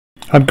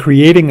I'm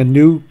creating a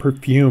new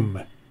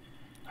perfume.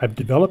 I've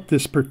developed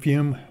this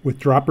perfume with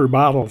dropper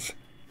bottles,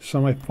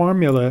 so my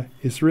formula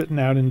is written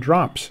out in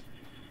drops.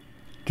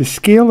 To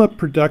scale up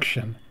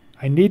production,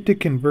 I need to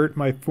convert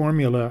my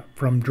formula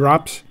from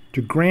drops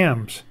to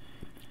grams,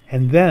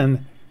 and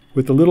then,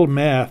 with a little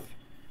math,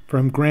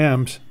 from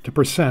grams to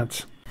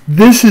percents.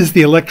 This is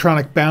the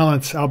electronic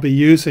balance I'll be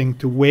using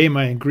to weigh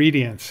my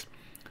ingredients.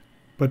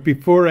 But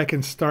before I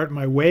can start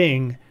my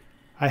weighing,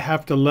 I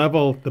have to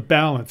level the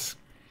balance.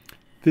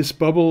 This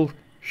bubble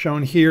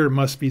shown here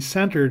must be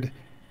centered,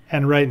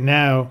 and right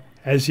now,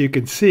 as you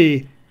can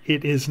see,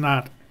 it is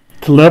not.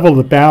 To level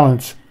the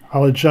balance,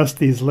 I'll adjust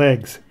these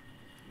legs.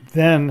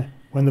 Then,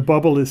 when the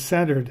bubble is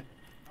centered,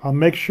 I'll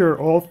make sure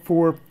all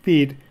 4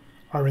 feet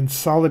are in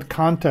solid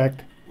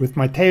contact with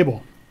my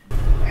table.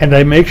 And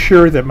I make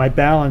sure that my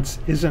balance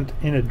isn't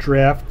in a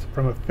draft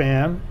from a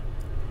fan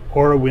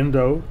or a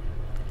window.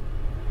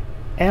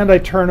 And I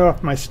turn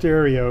off my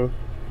stereo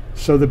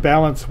so the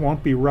balance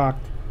won't be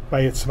rocked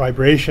by its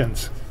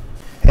vibrations.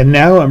 And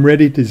now I'm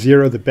ready to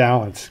zero the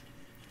balance.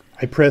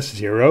 I press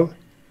 0,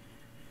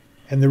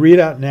 and the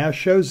readout now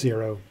shows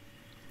 0.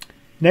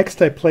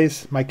 Next I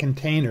place my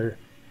container,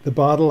 the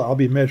bottle I'll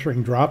be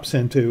measuring drops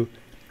into,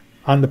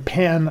 on the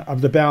pan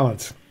of the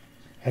balance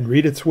and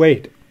read its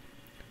weight.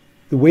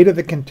 The weight of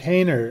the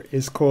container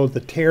is called the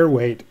tare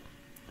weight.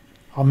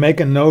 I'll make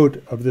a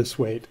note of this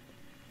weight.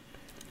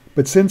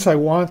 But since I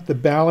want the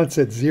balance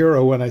at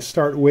 0 when I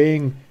start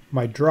weighing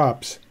my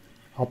drops,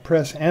 I'll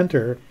press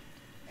enter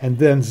and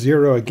then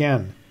 0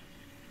 again.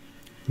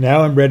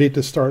 Now I'm ready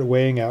to start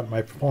weighing out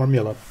my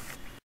formula.